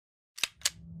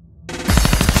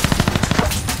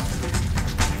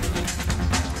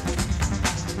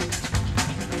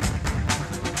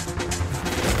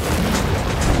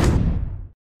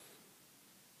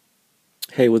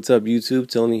Hey, what's up YouTube?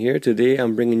 Tony here. Today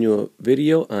I'm bringing you a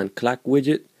video on clock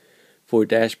widget for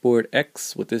Dashboard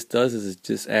X. What this does is it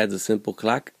just adds a simple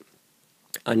clock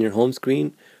on your home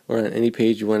screen or on any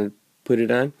page you want to put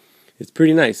it on. It's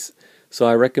pretty nice. So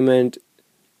I recommend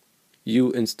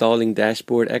you installing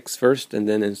Dashboard X first and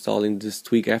then installing this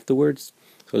tweak afterwards.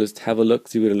 So let's have a look,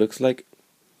 see what it looks like.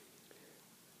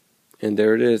 And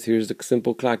there it is. Here's the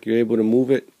simple clock. You're able to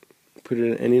move it, put it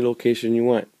in any location you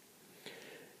want.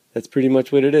 That's pretty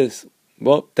much what it is.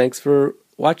 Well, thanks for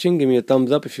watching. Give me a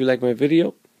thumbs up if you like my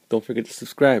video. Don't forget to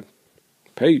subscribe.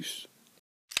 Peace.